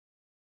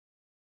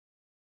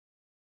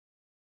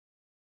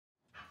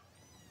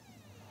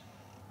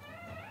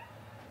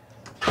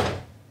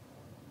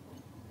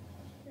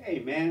Hey,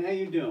 man, how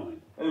you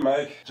doing? Hey,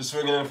 Mike. Just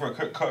swinging in for a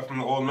quick cut from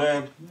the old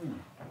man.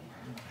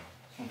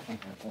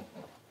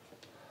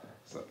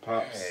 What's up,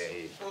 Pops?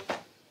 Hey.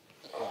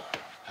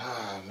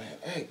 Ah, man.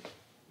 Hey,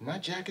 my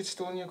jacket's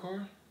still in your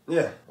car?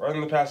 Yeah, right in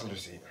the passenger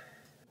seat.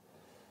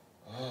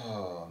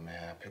 Oh,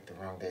 man, I picked the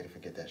wrong day to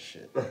forget that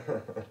shit.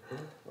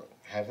 Look,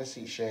 have a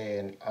seat, Shay,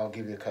 and I'll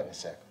give you a cut in a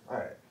sec. All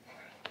right.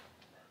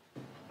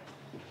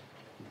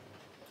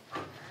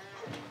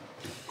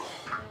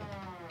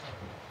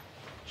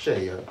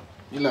 Shay,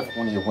 you left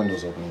one of your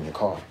windows open in your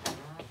car.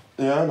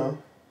 Yeah, I know.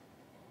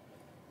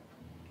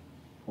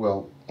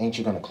 Well, ain't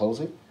you gonna close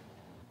it?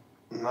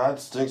 Nah, it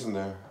stinks in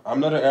there. I'm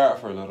letting air out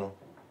for a little.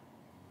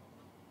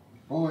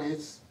 Boy,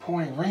 it's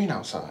pouring rain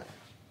outside.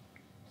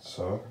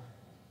 So?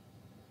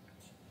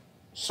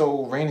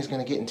 So rain is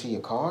gonna get into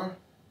your car?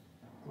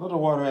 A little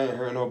water ain't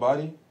hurt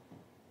nobody.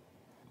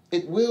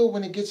 It will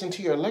when it gets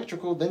into your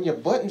electrical, then your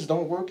buttons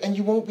don't work and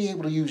you won't be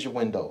able to use your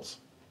windows.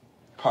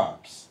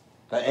 Pops,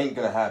 that ain't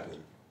gonna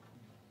happen.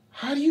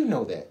 How do you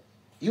know that?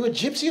 You a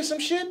gypsy or some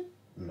shit?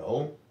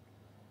 No.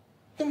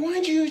 Then why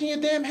aren't you using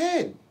your damn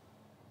head?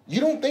 You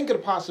don't think of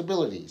the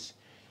possibilities.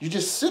 You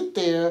just sit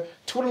there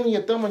twiddling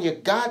your thumb on your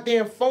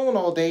goddamn phone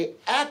all day,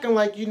 acting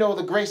like you know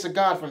the grace of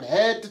God from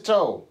head to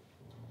toe.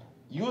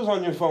 You was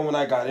on your phone when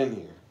I got in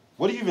here.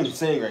 What are you even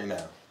saying right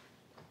now?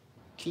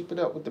 Keep it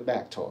up with the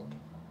back talk.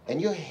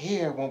 And your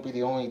hair won't be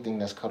the only thing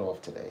that's cut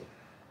off today.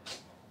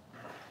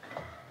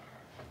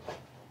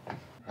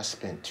 I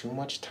spent too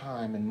much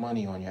time and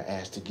money on your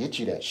ass to get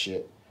you that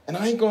shit. And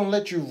I ain't gonna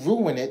let you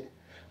ruin it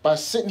by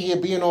sitting here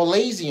being all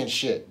lazy and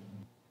shit.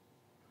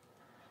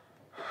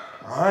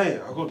 All right,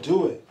 I'll go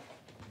do it.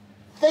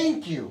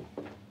 Thank you.